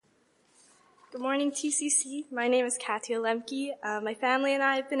Good morning, TCC. My name is Katia Lemke. My family and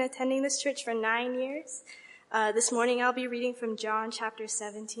I have been attending this church for 9 years. This morning I'll be reading from John chapter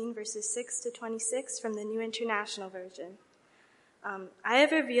 17, verses 6 to 26 from the New International Version. I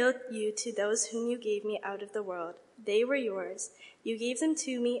have revealed you to those whom you gave me out of the world. They were yours. You gave them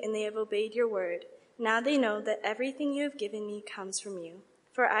to me, and they have obeyed your word. Now they know that everything you have given me comes from you.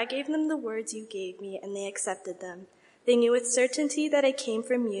 For I gave them the words you gave me, and they accepted them. They knew with certainty that I came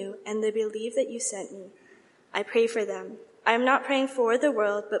from you, and they believe that you sent me. I pray for them. I am not praying for the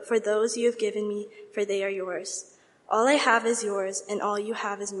world, but for those you have given me, for they are yours. All I have is yours, and all you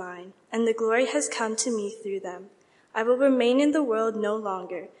have is mine, and the glory has come to me through them. I will remain in the world no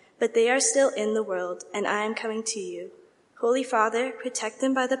longer, but they are still in the world, and I am coming to you. Holy Father, protect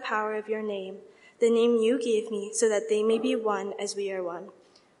them by the power of your name, the name you gave me, so that they may be one as we are one.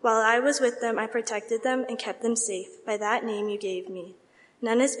 While I was with them, I protected them and kept them safe by that name you gave me.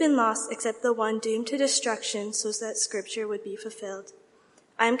 None has been lost except the one doomed to destruction, so that Scripture would be fulfilled.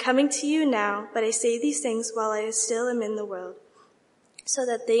 I am coming to you now, but I say these things while I still am in the world, so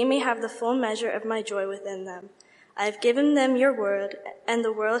that they may have the full measure of my joy within them. I have given them your word, and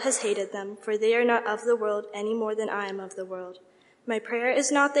the world has hated them, for they are not of the world any more than I am of the world. My prayer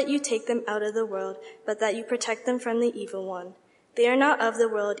is not that you take them out of the world, but that you protect them from the evil one. They are not of the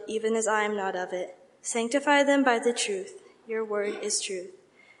world, even as I am not of it. Sanctify them by the truth. Your word is truth.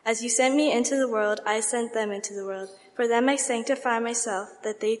 As you sent me into the world, I sent them into the world. For them I sanctify myself,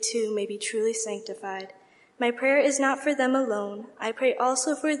 that they too may be truly sanctified. My prayer is not for them alone. I pray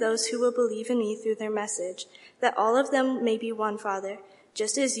also for those who will believe in me through their message, that all of them may be one, Father,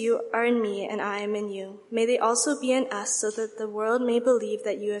 just as you are in me and I am in you. May they also be in us, so that the world may believe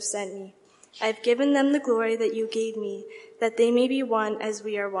that you have sent me. I have given them the glory that you gave me, that they may be one as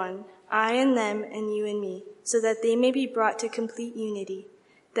we are one, I and them and you and me, so that they may be brought to complete unity.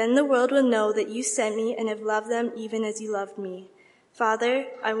 Then the world will know that you sent me and have loved them even as you loved me. Father,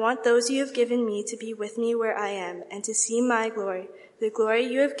 I want those you have given me to be with me where I am and to see my glory, the glory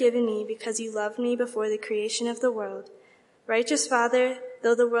you have given me because you loved me before the creation of the world. Righteous Father,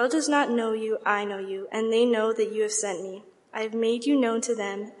 though the world does not know you, I know you, and they know that you have sent me. I have made you known to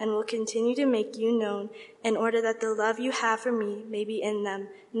them and will continue to make you known in order that the love you have for me may be in them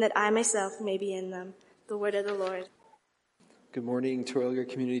and that I myself may be in them. The word of the Lord. Good morning, Terwilliger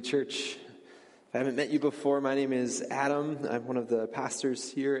Community Church. If I haven't met you before, my name is Adam. I'm one of the pastors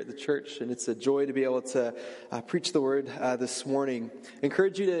here at the church, and it's a joy to be able to preach the word this morning. I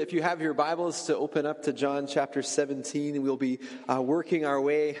encourage you to, if you have your Bibles, to open up to John chapter 17. We'll be working our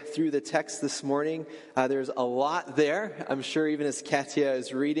way through the text this morning. There's a lot there. I'm sure even as Katia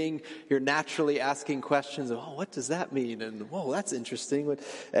is reading, you're naturally asking questions of, oh, what does that mean? And, whoa, that's interesting.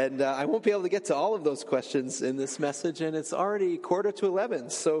 And I won't be able to get to all of those questions in this message, and it's already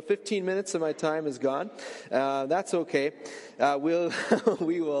 10:45, so 15 minutes of my time is gone. That's okay.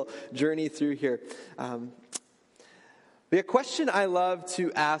 We will journey through here. The question I love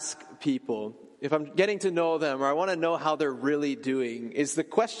to ask people, if I'm getting to know them or I want to know how they're really doing, is the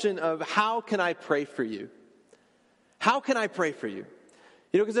question of how can I pray for you? How can I pray for you?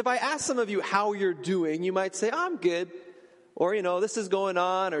 Because if I ask some of you how you're doing, you might say, I'm good. Or, this is going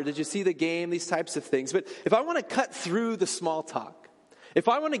on, or did you see the game? These types of things. But if I want to cut through the small talk, if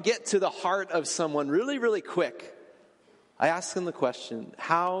I want to get to the heart of someone really, really quick, I ask them the question,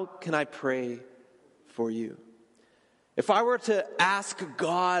 how can I pray for you? If I were to ask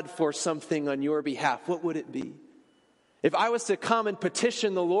God for something on your behalf, what would it be? If I was to come and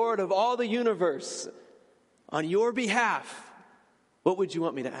petition the Lord of all the universe on your behalf, what would you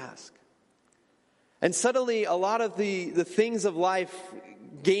want me to ask? And suddenly, a lot of the things of life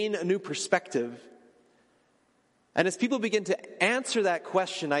gain a new perspective. And as people begin to answer that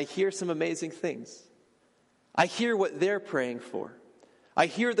question, I hear some amazing things. I hear what they're praying for. I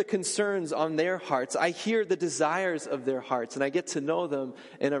hear the concerns on their hearts. I hear the desires of their hearts. And I get to know them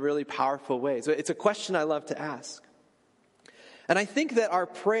in a really powerful way. So it's a question I love to ask. And I think that our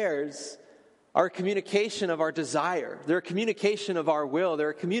prayers are a communication of our desire. They're a communication of our will. They're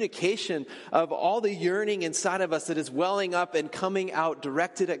a communication of all the yearning inside of us that is welling up and coming out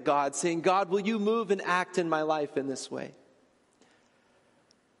directed at God, saying, God, will you move and act in my life in this way?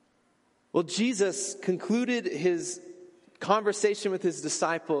 Well, Jesus concluded his conversation with his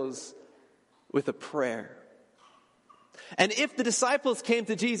disciples with a prayer. And if the disciples came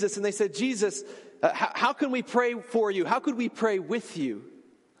to Jesus and they said, Jesus, how can we pray for you? How could we pray with you?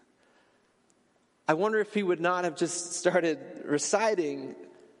 I wonder if he would not have just started reciting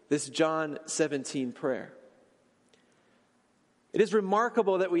this John 17 prayer. It is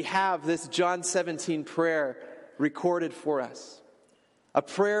remarkable that we have this John 17 prayer recorded for us. a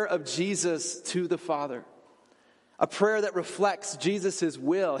prayer of Jesus to the Father, a prayer that reflects Jesus'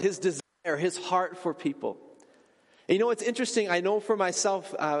 will, his desire, his heart for people. And you know, it's interesting. I know for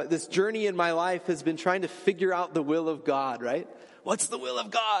myself, this journey in my life has been trying to figure out the will of God, right? What's the will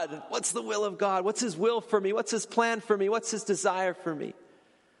of God? What's the will of God? What's his will for me? What's his plan for me? What's his desire for me?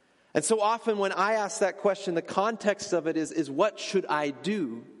 And so often when I ask that question, the context of it is what should I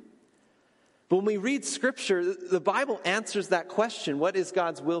do? But when we read Scripture, the Bible answers that question. What is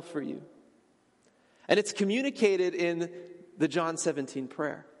God's will for you? And it's communicated in the John 17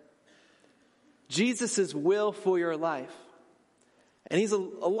 prayer. Jesus' will for your life. And he's a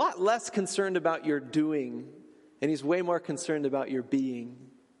lot less concerned about your doing, and he's way more concerned about your being.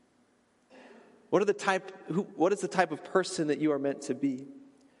 What is the type of person that you are meant to be?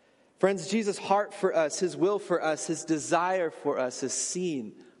 Friends, Jesus' heart for us, his will for us, his desire for us is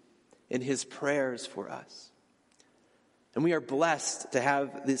seen in his prayers for us. And we are blessed to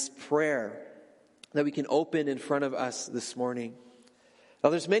have this prayer that we can open in front of us this morning. Now,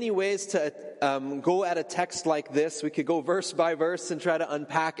 there's many ways to go at a text like this. We could go verse by verse and try to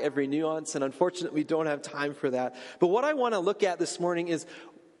unpack every nuance, and unfortunately, we don't have time for that. But what I want to look at this morning is,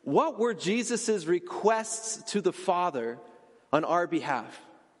 what were Jesus' requests to the Father on our behalf?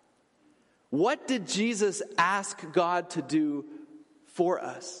 What did Jesus ask God to do for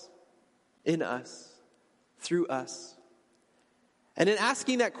us, in us, through us? And in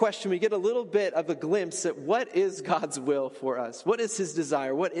asking that question, we get a little bit of a glimpse at what is God's will for us. What is his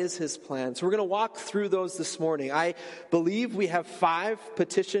desire? What is his plan? So we're going to walk through those this morning. I believe we have 5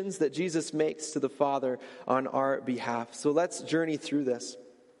 petitions that Jesus makes to the Father on our behalf. So let's journey through this.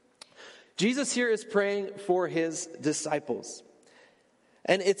 Jesus here is praying for his disciples.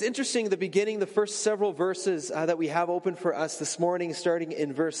 And it's interesting, the beginning, the first several verses that we have open for us this morning, starting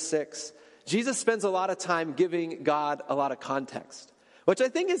in verse 6. Jesus spends a lot of time giving God a lot of context, which I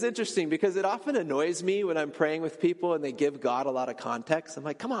think is interesting because it often annoys me when I'm praying with people and they give God a lot of context. I'm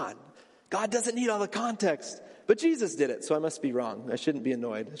like, come on, God doesn't need all the context. But Jesus did it, so I must be wrong. I shouldn't be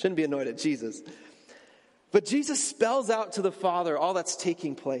annoyed. I shouldn't be annoyed at Jesus. But Jesus spells out to the Father all that's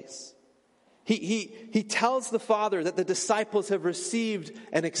taking place. He tells the Father that the disciples have received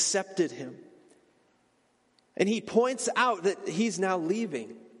and accepted him. And he points out that he's now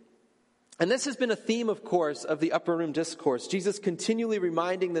leaving. And this has been a theme, of course, of the Upper Room Discourse. Jesus continually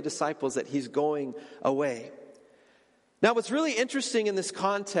reminding the disciples that he's going away. Now, what's really interesting in this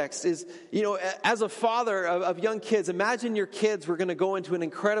context is, you know, as a father of young kids, imagine your kids were going to go into an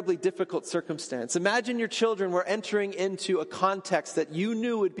incredibly difficult circumstance. Imagine your children were entering into a context that you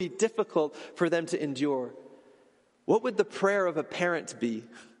knew would be difficult for them to endure. What would the prayer of a parent be?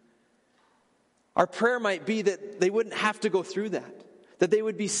 Our prayer might be that they wouldn't have to go through that they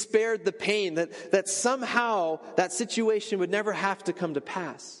would be spared the pain, that somehow that situation would never have to come to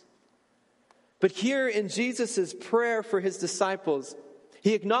pass. But here in Jesus' prayer for his disciples,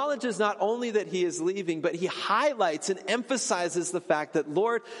 he acknowledges not only that he is leaving, but he highlights and emphasizes the fact that,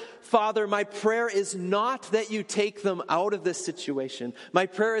 Lord, Father, my prayer is not that you take them out of this situation. My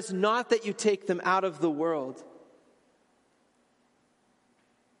prayer is not that you take them out of the world.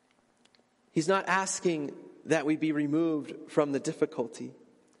 He's not asking that we be removed from the difficulty.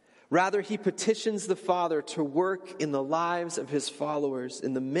 Rather, he petitions the Father to work in the lives of his followers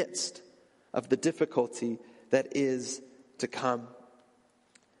in the midst of the difficulty that is to come.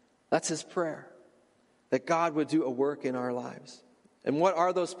 That's his prayer, that God would do a work in our lives. And what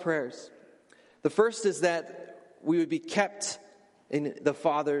are those prayers? The first is that we would be kept in the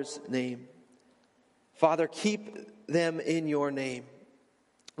Father's name. Father, keep them in your name,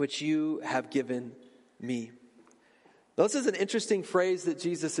 which you have given me. Now, this is an interesting phrase that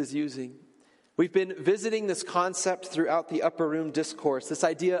Jesus is using. We've been visiting this concept throughout the Upper Room Discourse, this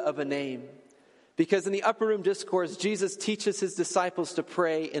idea of a name. Because in the Upper Room Discourse, Jesus teaches his disciples to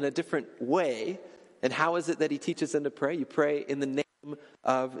pray in a different way. And how is it that he teaches them to pray? You pray in the name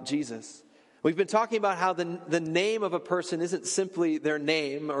of Jesus. We've been talking about how the name of a person isn't simply their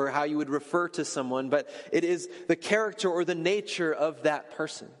name or how you would refer to someone, but it is the character or the nature of that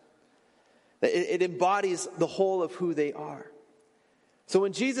person. It embodies the whole of who they are. So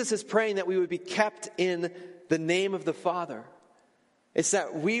when Jesus is praying that we would be kept in the name of the Father, it's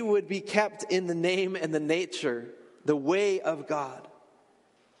that we would be kept in the name and the nature, the way of God.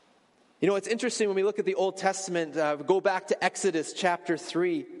 You know, it's interesting when we look at the Old Testament, go back to Exodus chapter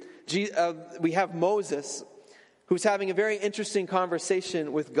 3. We have Moses, who's having a very interesting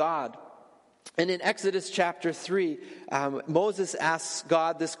conversation with God. And in Exodus chapter 3, Moses asks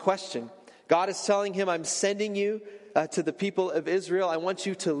God this question. God is telling him, I'm sending you to the people of Israel. I want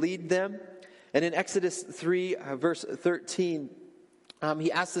you to lead them. And in Exodus 3, verse 13,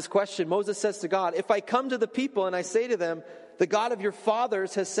 he asks this question. Moses says to God, if I come to the people and I say to them, the God of your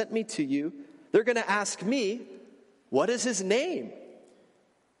fathers has sent me to you, they're going to ask me, what is his name?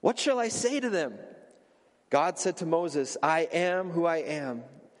 What shall I say to them? God said to Moses, I am who I am,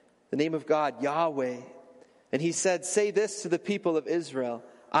 the name of God, Yahweh. And he said, say this to the people of Israel,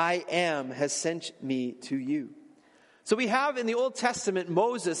 I am has sent me to you. So we have in the Old Testament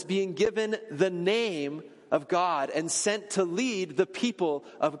Moses being given the name of God and sent to lead the people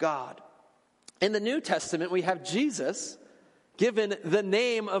of God. In the New Testament, we have Jesus given the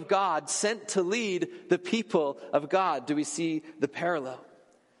name of God, sent to lead the people of God. Do we see the parallel?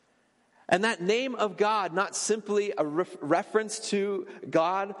 And that name of God, not simply a reference to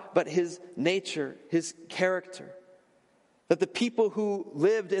God, but his nature, his character. That the people who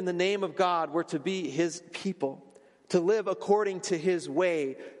lived in the name of God were to be his people, to live according to his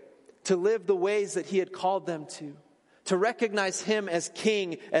way, to live the ways that he had called them to recognize him as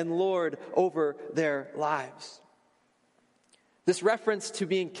King and Lord over their lives. This reference to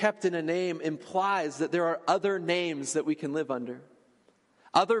being kept in a name implies that there are other names that we can live under.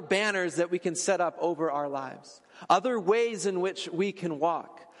 Other banners that we can set up over our lives. Other ways in which we can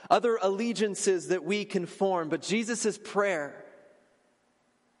walk. Other allegiances that we can form. But Jesus' prayer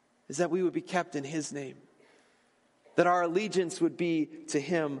is that we would be kept in his name. That our allegiance would be to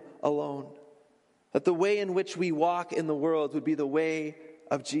him alone. That the way in which we walk in the world would be the way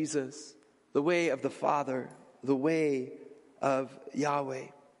of Jesus. The way of the Father. The way of Yahweh.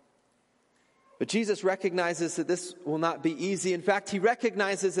 But Jesus recognizes that this will not be easy. In fact, he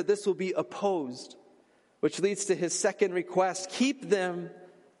recognizes that this will be opposed, which leads to his second request. Keep them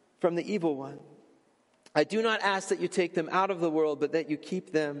from the evil one. I do not ask that you take them out of the world, but that you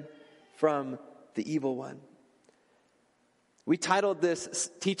keep them from the evil one. We titled this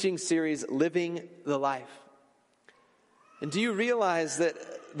teaching series, Living the Life. And do you realize that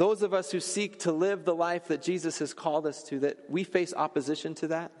those of us who seek to live the life that Jesus has called us to, that we face opposition to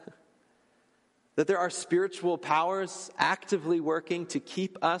that? That there are spiritual powers actively working to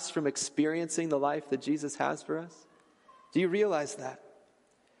keep us from experiencing the life that Jesus has for us? Do you realize that?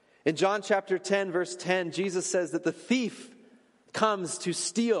 In John chapter 10, verse 10, Jesus says that the thief comes to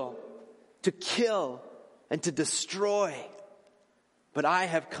steal, to kill, and to destroy. But I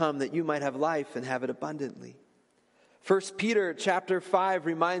have come that you might have life and have it abundantly. 1 Peter chapter 5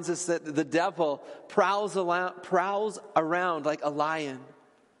 reminds us that the devil prowls around like a lion,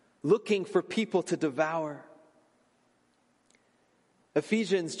 looking for people to devour.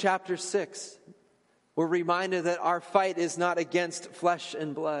 Ephesians chapter 6, we're reminded that our fight is not against flesh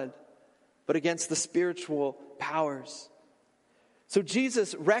and blood, but against the spiritual powers. So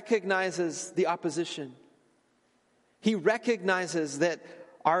Jesus recognizes the opposition. He recognizes that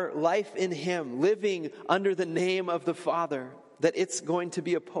our life in him, living under the name of the Father, that it's going to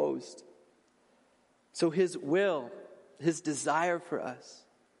be opposed. So his will, his desire for us,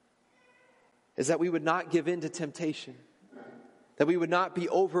 is that we would not give in to temptation, that we would not be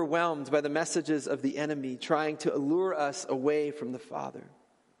overwhelmed by the messages of the enemy trying to allure us away from the Father.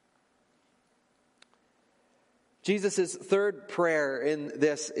 Jesus' third prayer in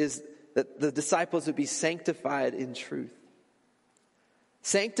this is that the disciples would be sanctified in truth.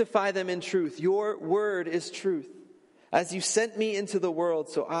 Sanctify them in truth. Your word is truth. As you sent me into the world,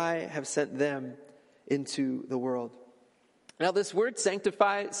 so I have sent them into the world. Now, this word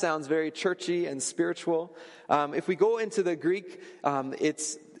sanctify sounds very churchy and spiritual. If we go into the Greek,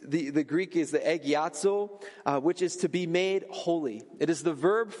 it's the Greek is the egiazo, which is to be made holy. It is the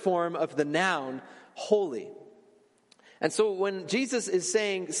verb form of the noun holy. And so when Jesus is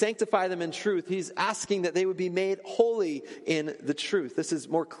saying sanctify them in truth, he's asking that they would be made holy in the truth. This is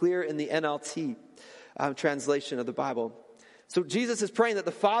more clear in the NLT translation of the Bible. So Jesus is praying that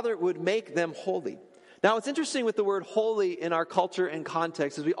the Father would make them holy. Now, what's interesting with the word holy in our culture and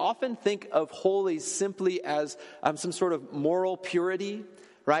context is we often think of holy simply as some sort of moral purity,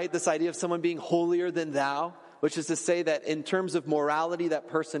 right? This idea of someone being holier than thou, which is to say that in terms of morality, that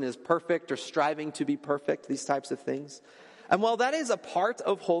person is perfect or striving to be perfect, these types of things. And while that is a part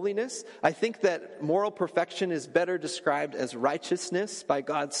of holiness, I think that moral perfection is better described as righteousness by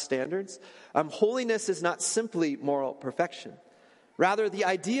God's standards. Holiness is not simply moral perfection. Rather, the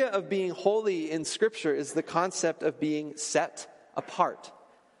idea of being holy in Scripture is the concept of being set apart.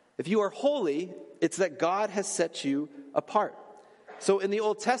 If you are holy, it's that God has set you apart. So in the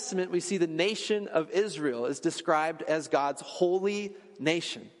Old Testament, we see the nation of Israel is described as God's holy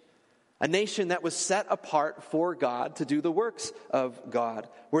nation. A nation that was set apart for God to do the works of God.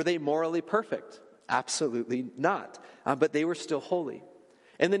 Were they morally perfect? Absolutely not. But they were still holy.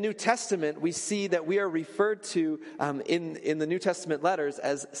 In the New Testament, we see that we are referred to in the New Testament letters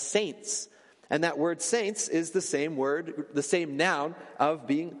as saints. And that word saints is the same word, the same noun of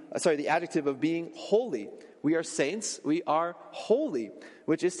the adjective of being holy. We are saints, we are holy,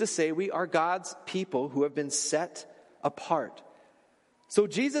 which is to say we are God's people who have been set apart. So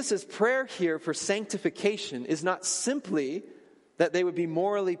Jesus' prayer here for sanctification is not simply that they would be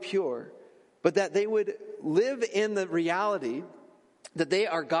morally pure, but that they would live in the reality that they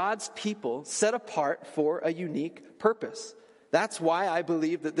are God's people set apart for a unique purpose. That's why I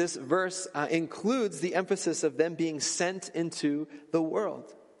believe that this verse includes the emphasis of them being sent into the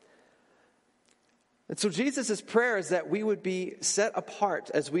world. And so Jesus' prayer is that we would be set apart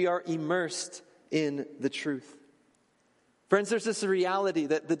as we are immersed in the truth. Friends, there's this reality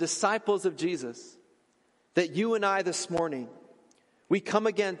that the disciples of Jesus, that you and I this morning, we come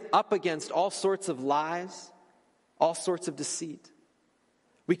up against all sorts of lies, all sorts of deceit.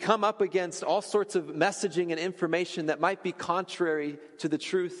 We come up against all sorts of messaging and information that might be contrary to the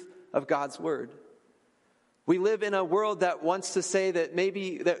truth of God's word. We live in a world that wants to say that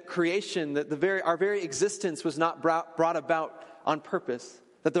maybe that creation, that our very existence was not brought about on purpose,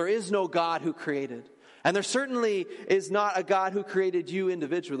 that there is no God who created. And there certainly is not a God who created you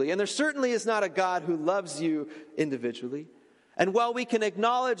individually. And there certainly is not a God who loves you individually. And while we can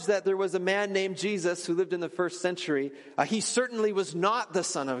acknowledge that there was a man named Jesus who lived in the first century, he certainly was not the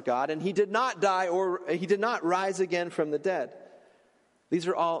Son of God, and he did not die or he did not rise again from the dead. These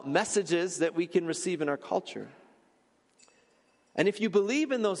are all messages that we can receive in our culture. And if you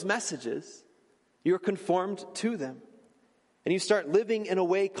believe in those messages, you're conformed to them. And you start living in a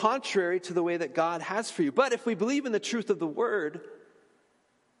way contrary to the way that God has for you. But if we believe in the truth of the word,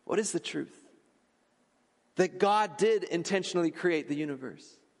 what is the truth? That God did intentionally create the universe.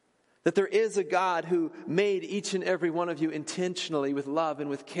 That there is a God who made each and every one of you intentionally with love and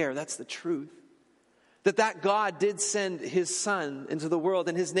with care. That's the truth. That God did send his Son into the world,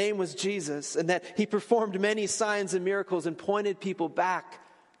 and his name was Jesus, and that he performed many signs and miracles and pointed people back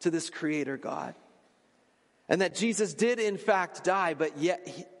to this Creator God. And that Jesus did in fact die, but yet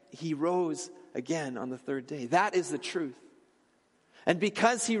he rose again on the third day. That is the truth. And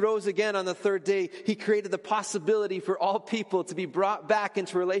because he rose again on the third day, he created the possibility for all people to be brought back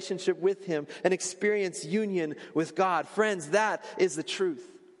into relationship with him and experience union with God. Friends, that is the truth.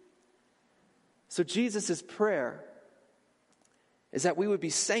 So Jesus' prayer is that we would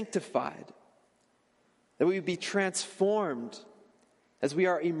be sanctified, that we would be transformed as we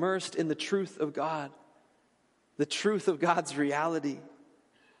are immersed in the truth of God, the truth of God's reality,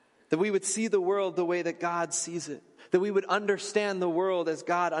 that we would see the world the way that God sees it, that we would understand the world as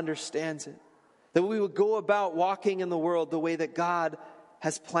God understands it, that we would go about walking in the world the way that God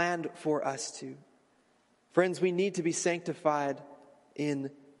has planned for us to. Friends, we need to be sanctified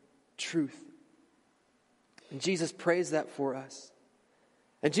in truth. And Jesus prays that for us.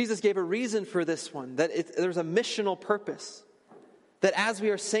 And Jesus gave a reason for this one, that there's a missional purpose, that as we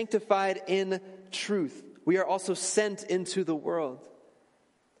are sanctified in truth, we are also sent into the world.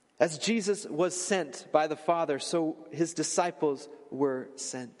 As Jesus was sent by the Father, so his disciples were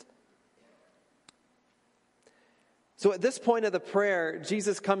sent. So at this point of the prayer,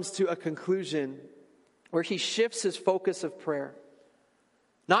 Jesus comes to a conclusion where he shifts his focus of prayer.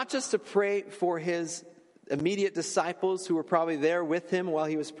 Not just to pray for his immediate disciples who were probably there with him while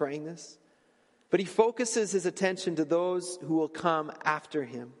he was praying this, but he focuses his attention to those who will come after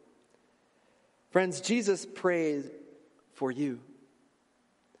him. Friends, Jesus prayed for you.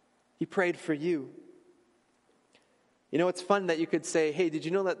 He prayed for you. You know, it's fun that you could say, hey, did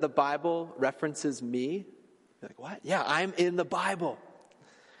you know that the Bible references me? You're like, what? Yeah, I'm in the Bible.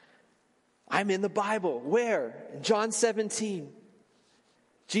 I'm in the Bible. Where? In John 17.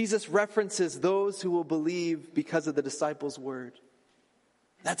 Jesus references those who will believe because of the disciples' word.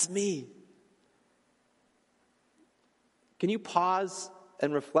 That's me. Can you pause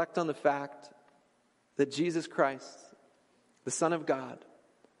and reflect on the fact that Jesus Christ, the Son of God,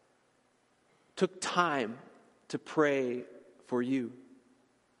 took time to pray for you?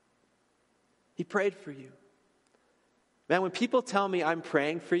 He prayed for you. Man, when people tell me I'm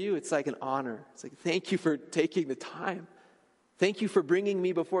praying for you, it's like an honor. It's like, thank you for taking the time. Thank you for bringing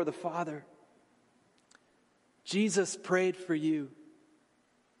me before the Father. Jesus prayed for you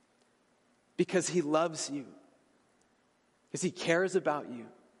because he loves you, because he cares about you,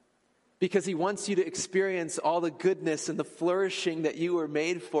 because he wants you to experience all the goodness and the flourishing that you were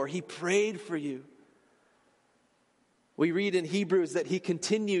made for. He prayed for you. We read in Hebrews that he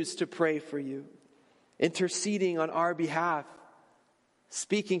continues to pray for you, interceding on our behalf,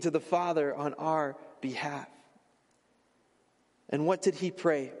 speaking to the Father on our behalf. And what did he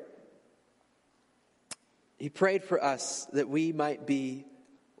pray? He prayed for us that we might be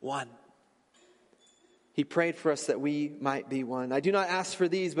one. He prayed for us that we might be one. I do not ask for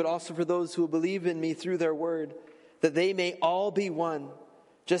these, but also for those who will believe in me through their word, that they may all be one,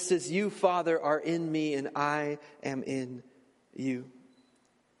 just as you, Father, are in me and I am in you.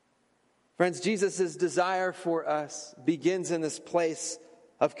 Friends, Jesus' desire for us begins in this place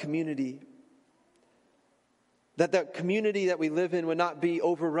of community. That the community that we live in would not be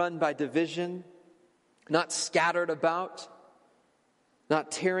overrun by division, not scattered about,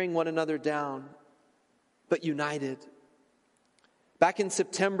 not tearing one another down, but united. Back in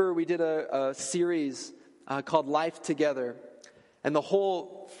September, we did a series called Life Together. And the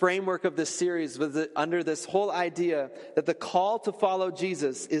whole framework of this series was under this whole idea that the call to follow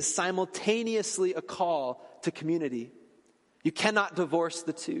Jesus is simultaneously a call to community. You cannot divorce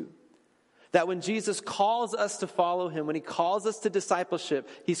the two. That when Jesus calls us to follow him, when he calls us to discipleship,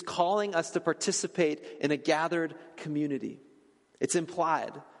 he's calling us to participate in a gathered community. It's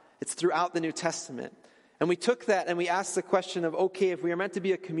implied. It's throughout the New Testament. And we took that and we asked the question of, okay, if we are meant to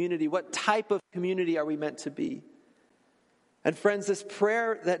be a community, what type of community are we meant to be? And friends, this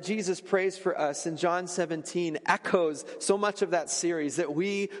prayer that Jesus prays for us in John 17 echoes so much of that series, that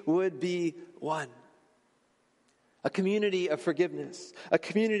we would be one. A community of forgiveness, a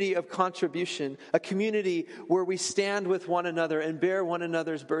community of contribution, a community where we stand with one another and bear one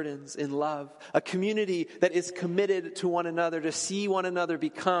another's burdens in love, a community that is committed to one another to see one another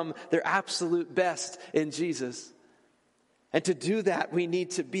become their absolute best in Jesus. And to do that, we need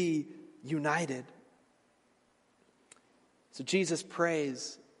to be united. So Jesus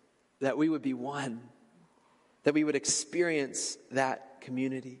prays that we would be one, that we would experience that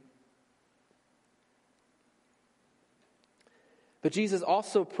community. But Jesus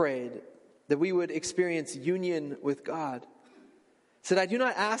also prayed that we would experience union with God. He said, I do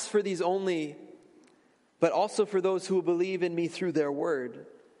not ask for these only, but also for those who will believe in me through their word,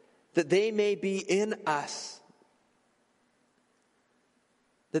 that they may be in us.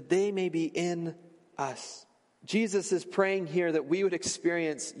 That they may be in us. Jesus is praying here that we would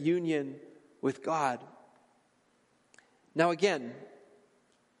experience union with God. Now again,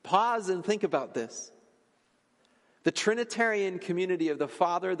 pause and think about this. The Trinitarian community of the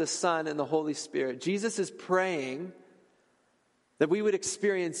Father, the Son, and the Holy Spirit. Jesus is praying that we would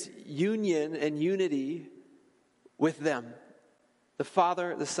experience union and unity with them. The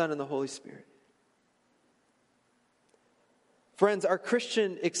Father, the Son, and the Holy Spirit. Friends, our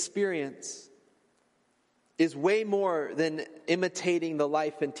Christian experience is way more than imitating the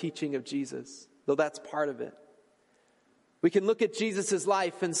life and teaching of Jesus, though that's part of it. We can look at Jesus'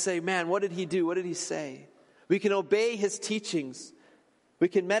 life and say, man, what did he do? What did he say? We can obey his teachings. We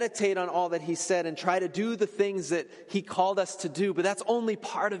can meditate on all that he said and try to do the things that he called us to do, but that's only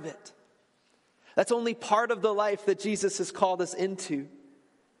part of it. That's only part of the life that Jesus has called us into.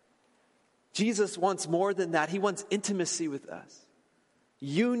 Jesus wants more than that. He wants intimacy with us.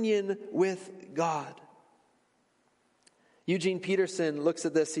 Union with God. Eugene Peterson looks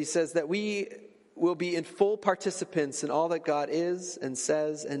at this. He says that we will be in full participants in all that God is and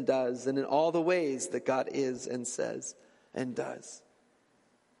says and does, and in all the ways that God is and says and does.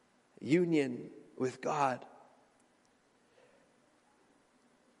 Union with God.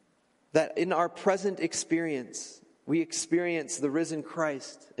 That in our present experience, we experience the risen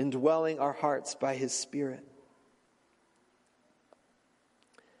Christ indwelling our hearts by his Spirit.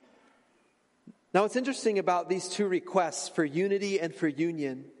 Now, what's interesting about these two requests for unity and for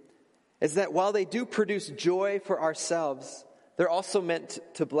union is that while they do produce joy for ourselves, they're also meant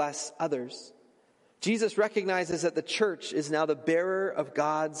to bless others. Jesus recognizes that the church is now the bearer of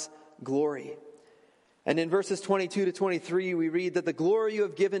God's glory. And in verses 22 to 23, we read that the glory you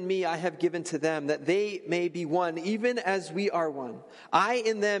have given me, I have given to them, that they may be one, even as we are one. I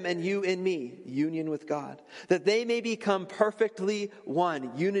in them and you in me, union with God. That they may become perfectly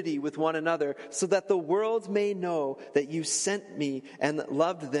one, unity with one another, so that the world may know that you sent me and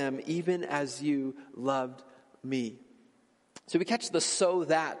loved them even as you loved me. So we catch the so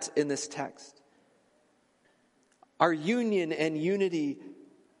that in this text. Our union and unity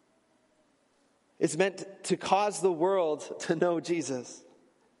is meant to cause the world to know Jesus,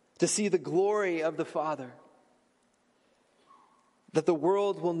 to see the glory of the Father, that the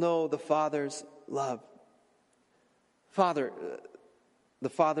world will know the Father's love. The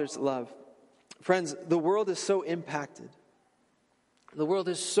Father's love. Friends, the world is so impacted. The world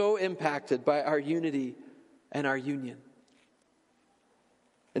is so impacted by our unity and our union.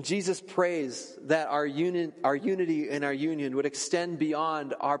 And Jesus prays that our unity and our union would extend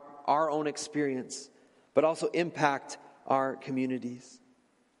beyond our own experience, but also impact our communities.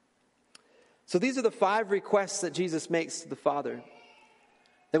 So these are the 5 requests that Jesus makes to the Father.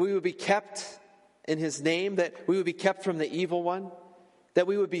 That we would be kept in his name, that we would be kept from the evil one, that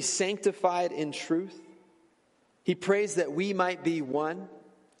we would be sanctified in truth. He prays that we might be one,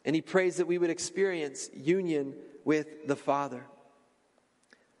 and he prays that we would experience union with the Father.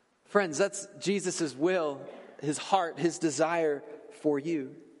 Friends, that's Jesus' will, his heart, his desire for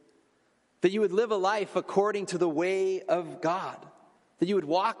you. That you would live a life according to the way of God. That you would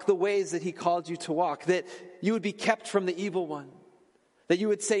walk the ways that he called you to walk. That you would be kept from the evil one. That you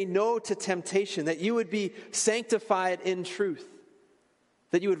would say no to temptation. That you would be sanctified in truth.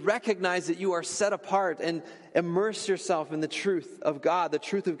 That you would recognize that you are set apart and immerse yourself in the truth of God, the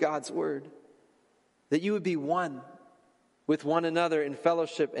truth of God's word. That you would be one with one another in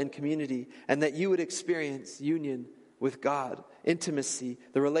fellowship and community, and that you would experience union with God, intimacy,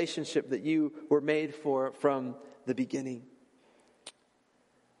 the relationship that you were made for from the beginning.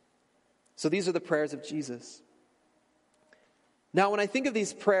 So these are the prayers of Jesus. Now, when I think of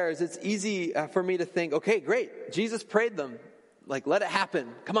these prayers, it's easy for me to think, okay, great, Jesus prayed them. Like, let it happen.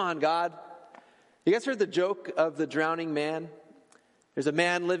 Come on, God. You guys heard the joke of the drowning man? There's a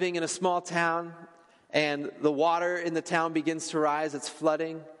man living in a small town, and the water in the town begins to rise. It's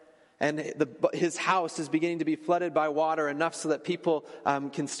flooding. And his house is beginning to be flooded by water enough so that people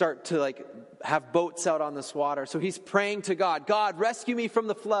can start to have boats out on this water. So he's praying to God, God, rescue me from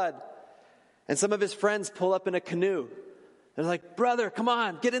the flood. And some of his friends pull up in a canoe. They're like, brother, come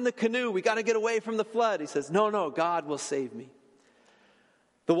on, get in the canoe. We got to get away from the flood. He says, no, God will save me.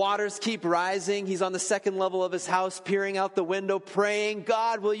 The waters keep rising. He's on the 2nd level of his house, peering out the window, praying,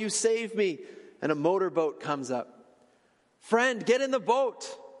 God, will you save me? And a motorboat comes up. Friend, get in the boat.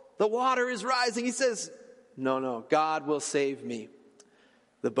 The water is rising. He says, no, God will save me.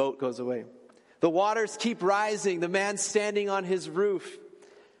 The boat goes away. The waters keep rising. The man standing on his roof,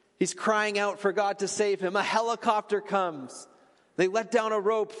 he's crying out for God to save him. A helicopter comes. They let down a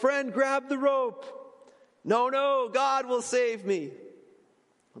rope. Friend, grab the rope. No, God will save me.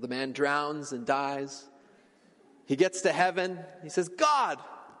 Well, the man drowns and dies. He gets to heaven. He says, God,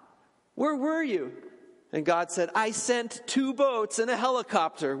 where were you? And God said, I sent 2 boats and a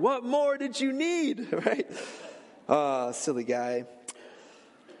helicopter. What more did you need? Right? Oh, silly guy.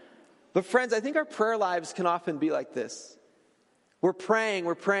 But friends, I think our prayer lives can often be like this. We're praying,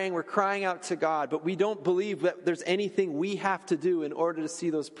 we're crying out to God, but we don't believe that there's anything we have to do in order to see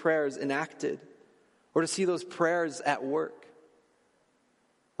those prayers enacted or to see those prayers at work.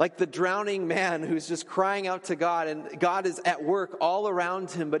 Like the drowning man who's just crying out to God, and God is at work all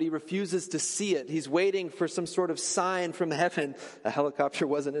around him, but he refuses to see it. He's waiting for some sort of sign from heaven. A helicopter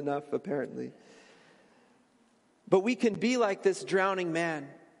wasn't enough, apparently. But we can be like this drowning man.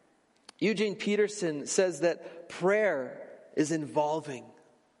 Eugene Peterson says that prayer is involving.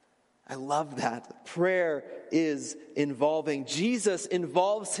 I love that. Prayer is involving. Jesus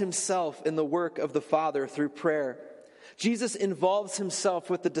involves himself in the work of the Father through prayer. Jesus involves himself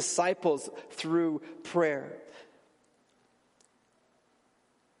with the disciples through prayer.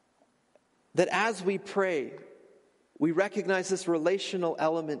 That as we pray, we recognize this relational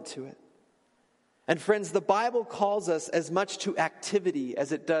element to it. And friends, the Bible calls us as much to activity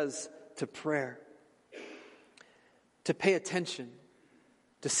as it does to prayer. To pay attention,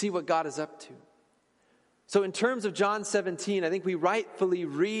 to see what God is up to. So in terms of John 17, I think we rightfully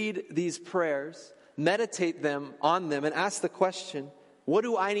read these prayers, meditate on them, and ask the question, what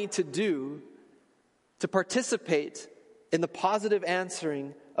do I need to do to participate in the positive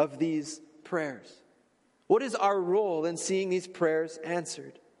answering of these prayers? What is our role in seeing these prayers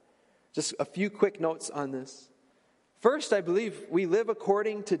answered? Just a few quick notes on this. First, I believe we live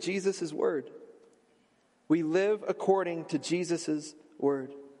according to Jesus' word. We live according to Jesus'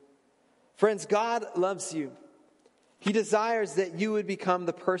 word. Friends, God loves you. He desires that you would become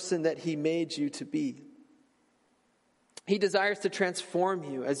the person that he made you to be. He desires to transform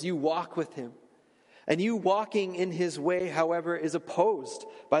you as you walk with him. And you walking in his way, however, is opposed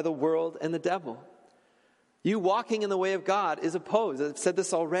by the world and the devil. You walking in the way of God is opposed. I've said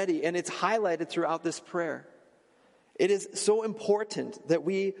this already, and it's highlighted throughout this prayer. It is so important that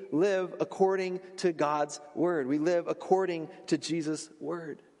we live according to God's word. We live according to Jesus'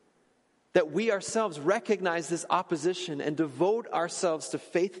 word. That we ourselves recognize this opposition and devote ourselves to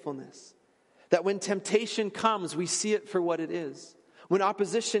faithfulness. That when temptation comes, we see it for what it is. When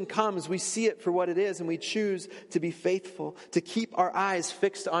opposition comes, we see it for what it is, and we choose to be faithful, to keep our eyes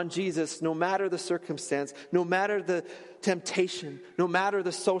fixed on Jesus no matter the circumstance, no matter the temptation, no matter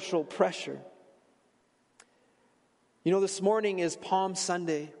the social pressure. You know, this morning is Palm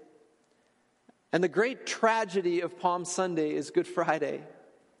Sunday. And the great tragedy of Palm Sunday is Good Friday.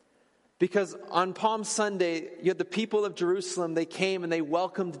 Because on Palm Sunday, you had the people of Jerusalem, they came and they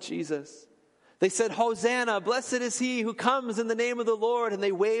welcomed Jesus. They said, Hosanna, blessed is he who comes in the name of the Lord. And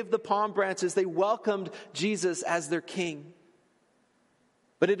they waved the palm branches. They welcomed Jesus as their king.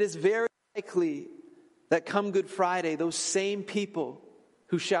 But it is very likely that come Good Friday, those same people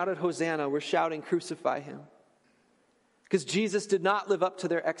who shouted Hosanna were shouting, crucify him. Because Jesus did not live up to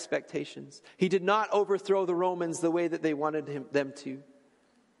their expectations. He did not overthrow the Romans the way that they wanted them to.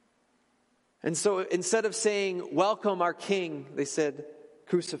 And so instead of saying, welcome our king, they said,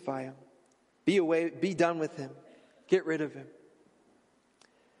 crucify him. Be done with him. Get rid of him.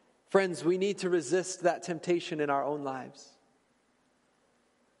 Friends, we need to resist that temptation in our own lives.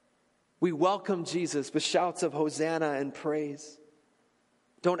 We welcome Jesus with shouts of Hosanna and praise.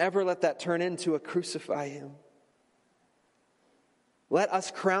 Don't ever let that turn into a crucify him. Let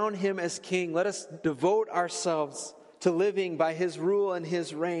us crown him as king. Let us devote ourselves to living by his rule and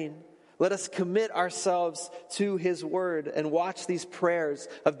his reign. Let us commit ourselves to his word and watch these prayers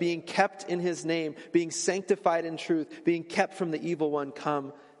of being kept in his name, being sanctified in truth, being kept from the evil one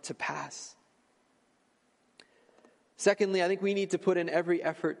come to pass. Secondly, I think we need to put in every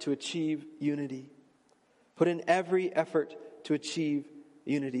effort to achieve unity. Put in every effort to achieve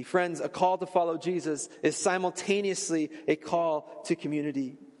unity. Friends, a call to follow Jesus is simultaneously a call to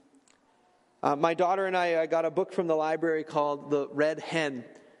community. My daughter and I got a book from the library called The Red Hen.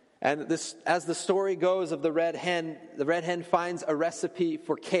 And this, as the story goes of the red hen finds a recipe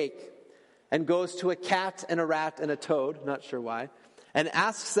for cake and goes to a cat and a rat and a toad, not sure why, and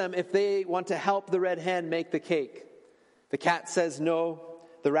asks them if they want to help the red hen make the cake. The cat says no,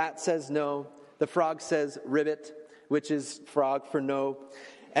 the rat says no, the frog says ribbit, which is frog for no.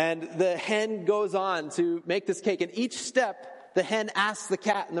 And the hen goes on to make this cake. And each step, the hen asks the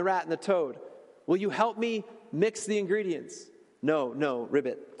cat and the rat and the toad, will you help me mix the ingredients? No,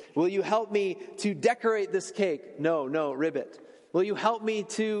 ribbit. Will you help me to decorate this cake? No, ribbit. Will you help me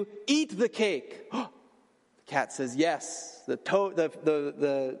to eat the cake? The cat says yes. The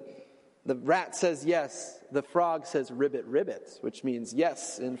rat says yes. The frog says ribbit, which means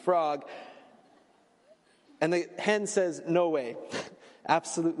yes in frog. And the hen says, no way.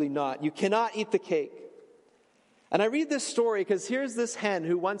 Absolutely not. You cannot eat the cake. And I read this story because here's this hen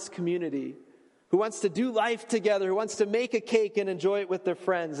who wants community, who wants to do life together, who wants to make a cake and enjoy it with their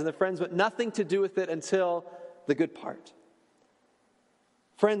friends. And the friends want nothing to do with it until the good part.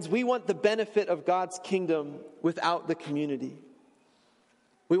 Friends, we want the benefit of God's kingdom without the community.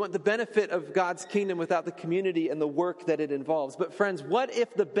 We want the benefit of God's kingdom without the community and the work that it involves. But friends, what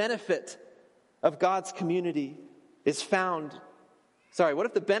if the benefit of God's community is found, what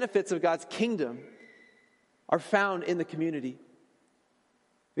if the benefits of God's kingdom are found in the community?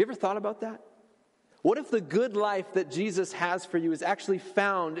 Have you ever thought about that? What if the good life that Jesus has for you is actually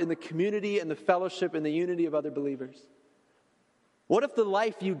found in the community and the fellowship and the unity of other believers? What if the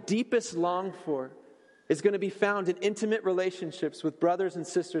life you deepest long for is going to be found in intimate relationships with brothers and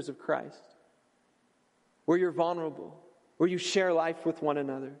sisters of Christ, where you're vulnerable, where you share life with one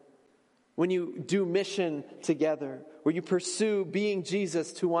another, when you do mission together, where you pursue being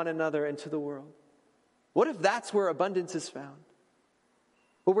Jesus to one another and to the world? What if that's where abundance is found?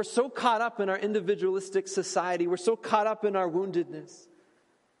 But we're so caught up in our individualistic society, we're so caught up in our woundedness,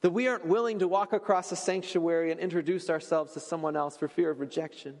 that we aren't willing to walk across a sanctuary and introduce ourselves to someone else for fear of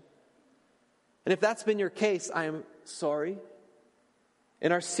rejection. And if that's been your case, I am sorry.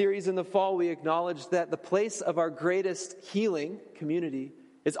 In our series in the fall, we acknowledged that the place of our greatest healing, community,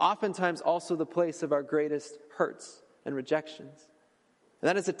 is oftentimes also the place of our greatest hurts and rejections. And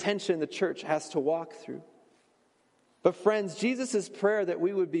that is a tension the church has to walk through. But friends, Jesus' prayer that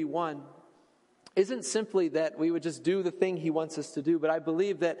we would be one isn't simply that we would just do the thing he wants us to do, but I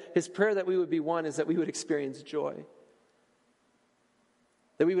believe that his prayer that we would be one is that we would experience joy.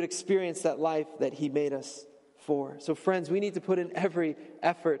 That we would experience that life that he made us for. So friends, we need to put in every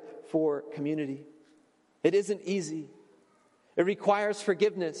effort for community. It isn't easy. It requires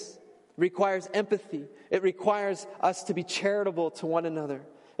forgiveness. It requires empathy. It requires us to be charitable to one another.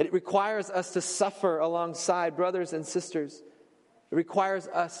 It requires us to suffer alongside brothers and sisters. It requires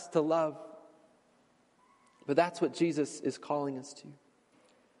us to love. But that's what Jesus is calling us to.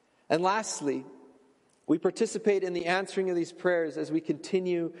 And lastly, we participate in the answering of these prayers as we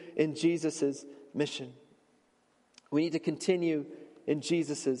continue in Jesus' mission. We need to continue in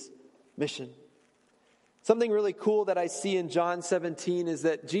Jesus' mission. Something really cool that I see in John 17 is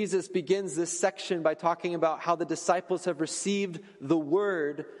that Jesus begins this section by talking about how the disciples have received the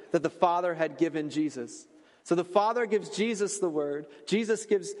word that the Father had given Jesus. So the Father gives Jesus the Word, Jesus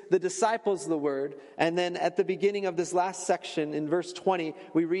gives the disciples the Word, and then at the beginning of this last section, in verse 20,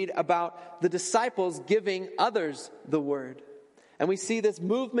 we read about the disciples giving others the Word. And we see this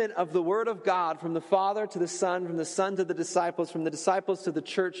movement of the Word of God from the Father to the Son, from the Son to the disciples, from the disciples to the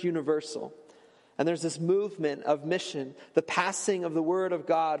church universal. And there's this movement of mission, the passing of the Word of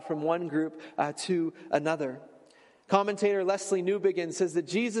God from one group to another. Commentator Leslie Newbigin says that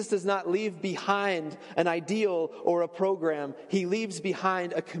Jesus does not leave behind an ideal or a program. He leaves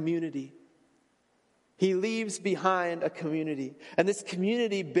behind a community. He leaves behind a community. And this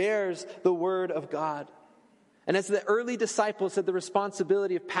community bears the Word of God. And as the early disciples had the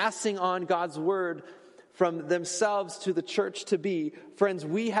responsibility of passing on God's Word from themselves to the church to be, friends,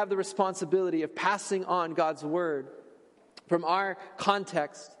 we have the responsibility of passing on God's Word from our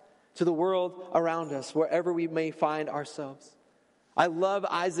context to the world around us, wherever we may find ourselves. I love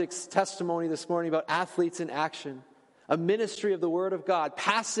Isaac's testimony this morning about athletes in action, a ministry of the Word of God,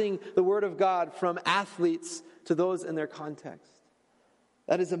 passing the Word of God from athletes to those in their context.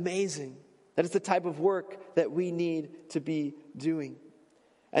 That is amazing. That is the type of work that we need to be doing.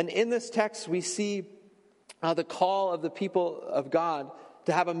 And in this text, we see the call of the people of God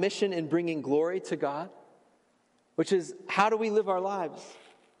to have a mission in bringing glory to God, which is, how do we live our lives?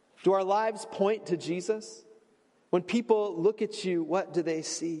 Do our lives point to Jesus? When people look at you, what do they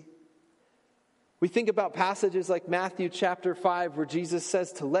see? We think about passages like Matthew chapter 5, where Jesus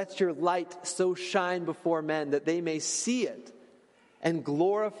says to let your light so shine before men that they may see it and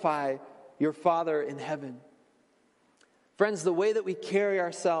glorify your Father in heaven. Friends, the way that we carry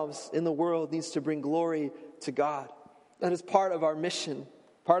ourselves in the world needs to bring glory to God. That is part of our mission,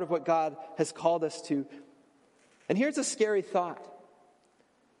 part of what God has called us to. And here's a scary thought.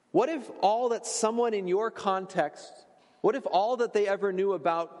 What if all that someone in your context, what if all that they ever knew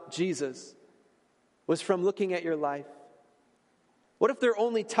about Jesus was from looking at your life? What if their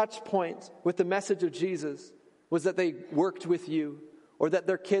only touch point with the message of Jesus was that they worked with you, or that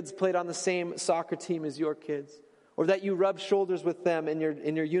their kids played on the same soccer team as your kids, or that you rubbed shoulders with them in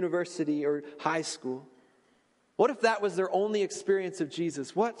your university or high school? What if that was their only experience of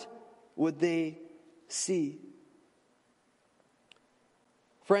Jesus? What would they see?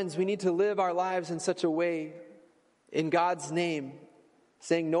 Friends, we need to live our lives in such a way, in God's name,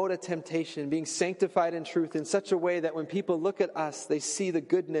 saying no to temptation, being sanctified in truth in such a way that when people look at us, they see the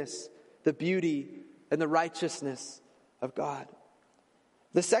goodness, the beauty, and the righteousness of God.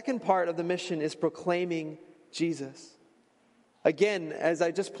 The second part of the mission is proclaiming Jesus. Again, as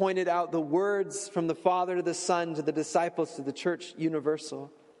I just pointed out, the words from the Father to the Son to the disciples to the church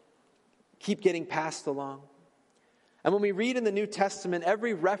universal keep getting passed along. And when we read in the New Testament,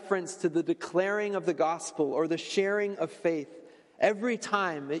 every reference to the declaring of the gospel or the sharing of faith, every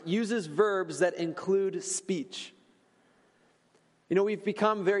time it uses verbs that include speech. You know, we've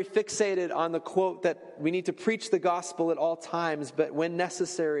become very fixated on the quote that we need to preach the gospel at all times, but when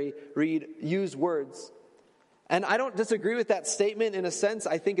necessary, use words. And I don't disagree with that statement in a sense.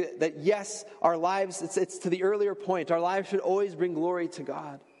 I think that yes, our lives, it's to the earlier point, our lives should always bring glory to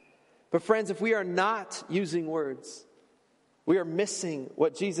God. But friends, if we are not using words, we are missing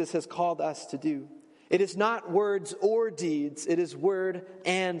what Jesus has called us to do. It is not words or deeds, it is word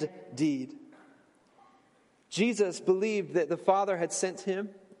and deed. Jesus believed that the Father had sent him.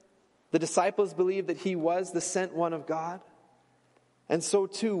 The disciples believed that he was the sent one of God. And so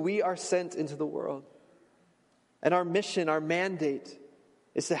too, we are sent into the world. And our mission, our mandate,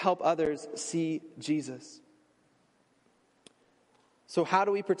 is to help others see Jesus. So how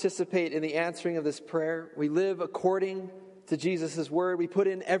do we participate in the answering of this prayer? We live according to Jesus' word. We put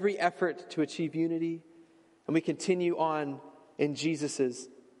in every effort to achieve unity. And we continue on in Jesus'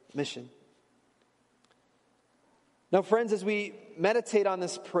 mission. Now, friends, as we meditate on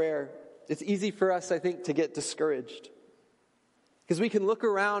this prayer, it's easy for us, I think, to get discouraged. Because we can look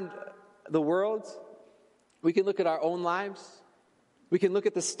around the world, we can look at our own lives, we can look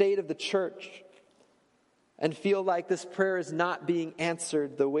at the state of the church, and feel like this prayer is not being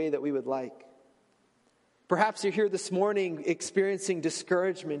answered the way that we would like. Perhaps you're here this morning experiencing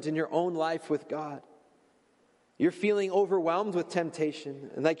discouragement in your own life with God. You're feeling overwhelmed with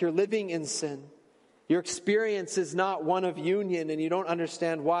temptation and like you're living in sin. Your experience is not one of union and you don't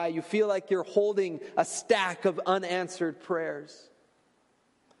understand why. You feel like you're holding a stack of unanswered prayers.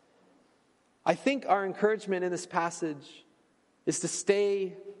 I think our encouragement in this passage is to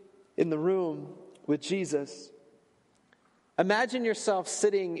stay in the room with Jesus. Imagine yourself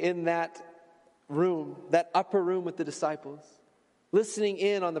sitting in that room, that upper room with the disciples, listening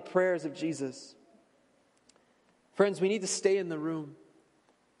in on the prayers of Jesus. Friends, we need to stay in the room.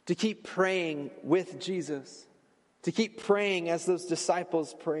 to keep praying with Jesus, to keep praying as those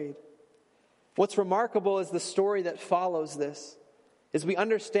disciples prayed. What's remarkable is the story that follows this, is we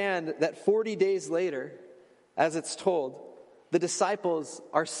understand that 40 days later, as it's told, the disciples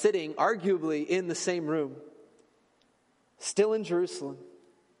are sitting arguably in the same room, still in Jerusalem,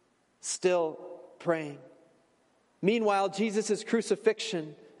 still praying. Meanwhile, Jesus'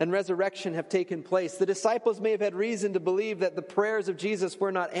 crucifixion and resurrection have taken place. The disciples may have had reason to believe that the prayers of Jesus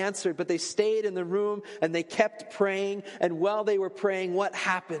were not answered, but they stayed in the room and they kept praying. And while they were praying, what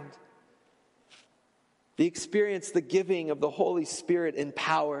happened? They experienced the giving of the Holy Spirit in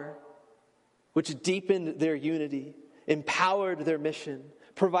power, which deepened their unity, empowered their mission,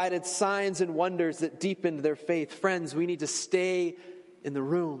 provided signs and wonders that deepened their faith. Friends, we need to stay in the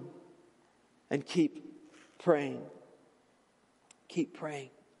room and keep praying. Keep praying.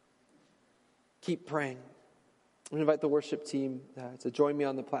 Keep praying. I'm going to invite the worship team to join me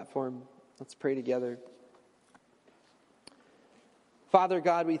on the platform. Let's pray together. Father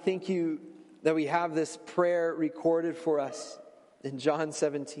God, we thank you that we have this prayer recorded for us in John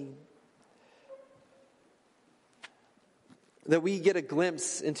 17. That we get a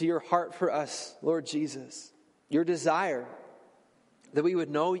glimpse into your heart for us, Lord Jesus. Your desire that we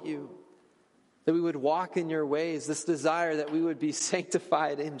would know you, that we would walk in your ways, this desire that we would be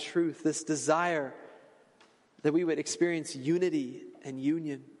sanctified in truth, this desire that we would experience unity and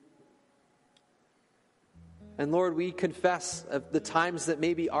union. And Lord, we confess of the times that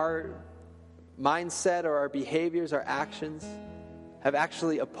maybe our mindset or our behaviors, our actions have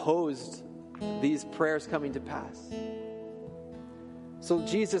actually opposed these prayers coming to pass. So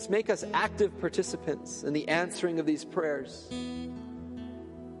Jesus, make us active participants in the answering of these prayers.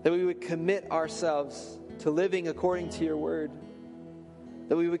 That we would commit ourselves to living according to your word.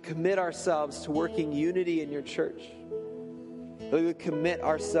 That we would commit ourselves to working unity in your church. That we would commit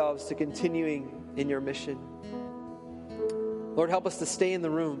ourselves to continuing in your mission. Lord, help us to stay in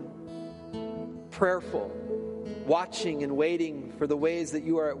the room, prayerful, watching and waiting for the ways that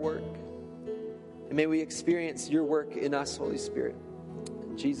you are at work. And may we experience your work in us, Holy Spirit.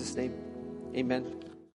 In Jesus' name, amen.